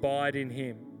need to abide in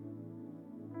him.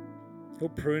 He'll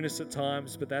prune us at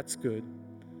times, but that's good.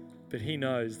 But he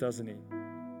knows, doesn't he?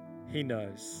 He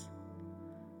knows.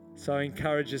 So I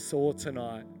encourage us all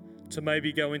tonight to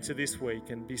maybe go into this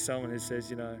week and be someone who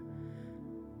says,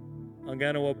 I'm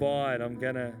going to abide. I'm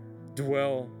going to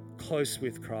dwell close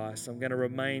with Christ. I'm going to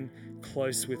remain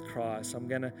close with Christ. I'm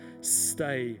going to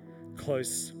stay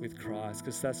close with Christ,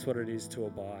 because that's what it is to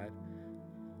abide.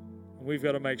 And we've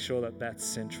got to make sure that that's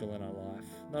central in our life.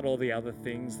 Not all the other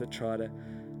things that try to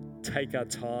take our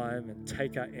time and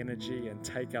take our energy and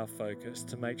take our focus,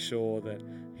 to make sure that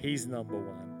he's number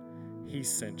one. He's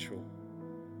central.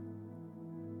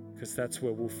 Because that's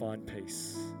where we'll find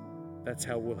peace. That's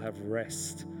how we'll have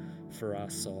rest for our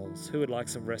souls. Who would like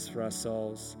some rest for our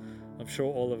souls? I'm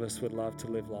sure all of us would love to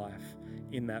live life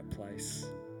in that place.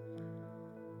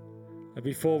 And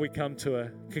before we come to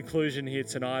a conclusion here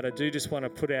tonight, I do just want to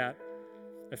put out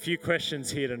a few questions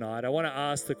here tonight. I want to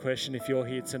ask the question, if you're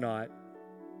here tonight,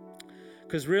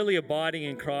 because really abiding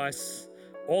in Christ,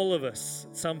 all of us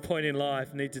at some point in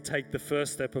life need to take the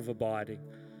first step of abiding.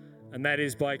 And that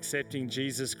is by accepting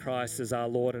Jesus Christ as our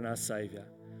Lord and our Savior.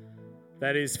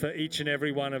 That is for each and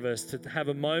every one of us to have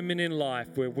a moment in life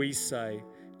where we say,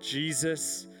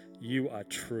 Jesus, you are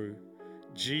true.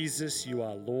 Jesus, you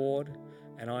are Lord,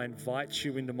 and I invite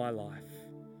you into my life.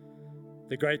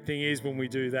 The great thing is, when we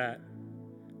do that,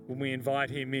 when we invite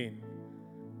him in,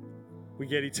 we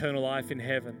get eternal life in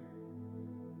heaven.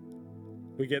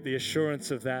 We get the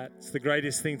assurance of that. It's the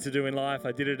greatest thing to do in life.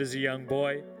 I did it as a young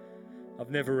boy. I've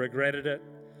never regretted it.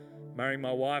 Marrying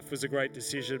my wife was a great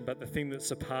decision, but the thing that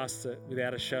surpassed it,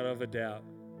 without a shadow of a doubt,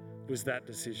 was that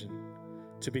decision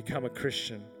to become a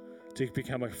Christian, to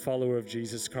become a follower of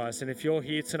Jesus Christ. And if you're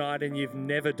here tonight and you've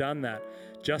never done that,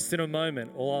 just in a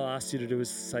moment, all I'll ask you to do is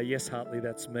say, yes, Hartley,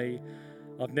 that's me.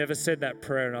 I've never said that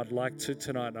prayer and I'd like to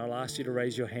tonight, and I'll ask you to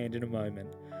raise your hand in a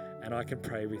moment and I can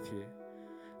pray with you.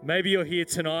 Maybe you're here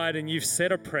tonight and you've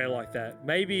said a prayer like that,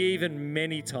 maybe even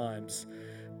many times,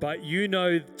 but you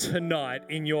know tonight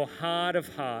in your heart of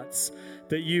hearts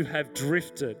that you have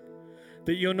drifted,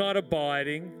 that you're not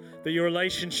abiding, that your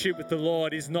relationship with the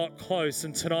Lord is not close,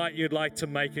 and tonight you'd like to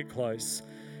make it close.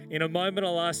 In a moment,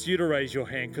 I'll ask you to raise your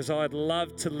hand, because I'd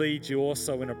love to lead you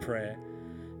also in a prayer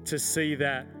to see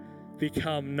that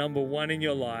become number one in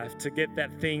your life, to get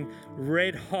that thing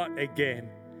red hot again,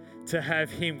 to have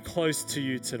him close to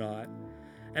you tonight.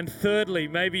 And thirdly,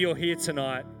 maybe you're here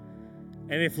tonight,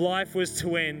 and if life was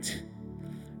to end,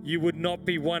 you would not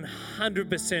be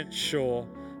 100% sure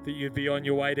that you'd be on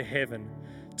your way to heaven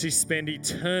to spend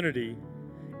eternity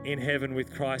in heaven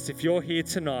with Christ. If you're here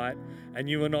tonight and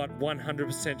you are not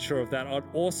 100% sure of that, I'd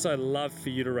also love for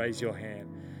you to raise your hand,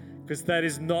 because that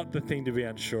is not the thing to be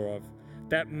unsure of.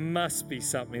 That must be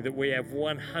something that we have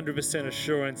 100%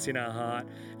 assurance in our heart,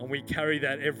 and we carry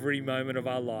that every moment of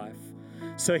our life.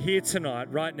 So here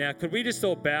tonight, right now, could we just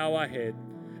all bow our head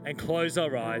and close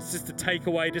our eyes just to take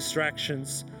away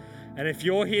distractions? And if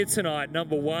you're here tonight,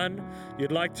 number one,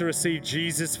 you'd like to receive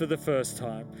Jesus for the first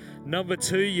time. Number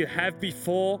two, you have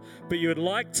before, but you would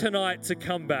like tonight to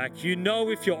come back. You know,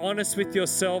 if you're honest with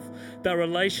yourself, that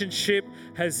relationship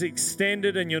has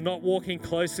extended and you're not walking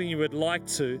closely and you would like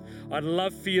to. I'd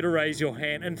love for you to raise your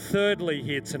hand. And thirdly,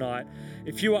 here tonight,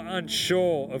 if you are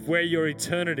unsure of where your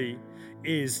eternity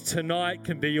is, tonight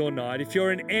can be your night. If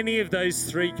you're in any of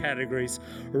those three categories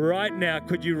right now,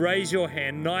 could you raise your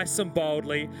hand nice and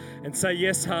boldly and say,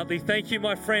 yes, Hartley, thank you,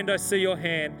 my friend, I see your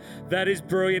hand. That is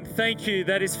brilliant. Thank you.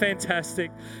 That is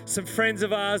fantastic. Some friends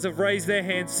of ours have raised their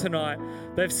hands tonight.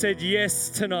 They've said yes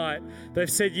tonight. They've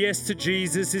said yes to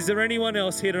Jesus. Is there anyone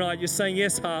else here tonight? You're saying,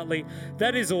 yes, Hartley,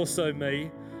 that is also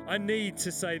me. I need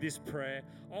to say this prayer.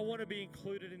 I want to be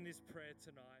included in this prayer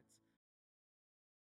tonight.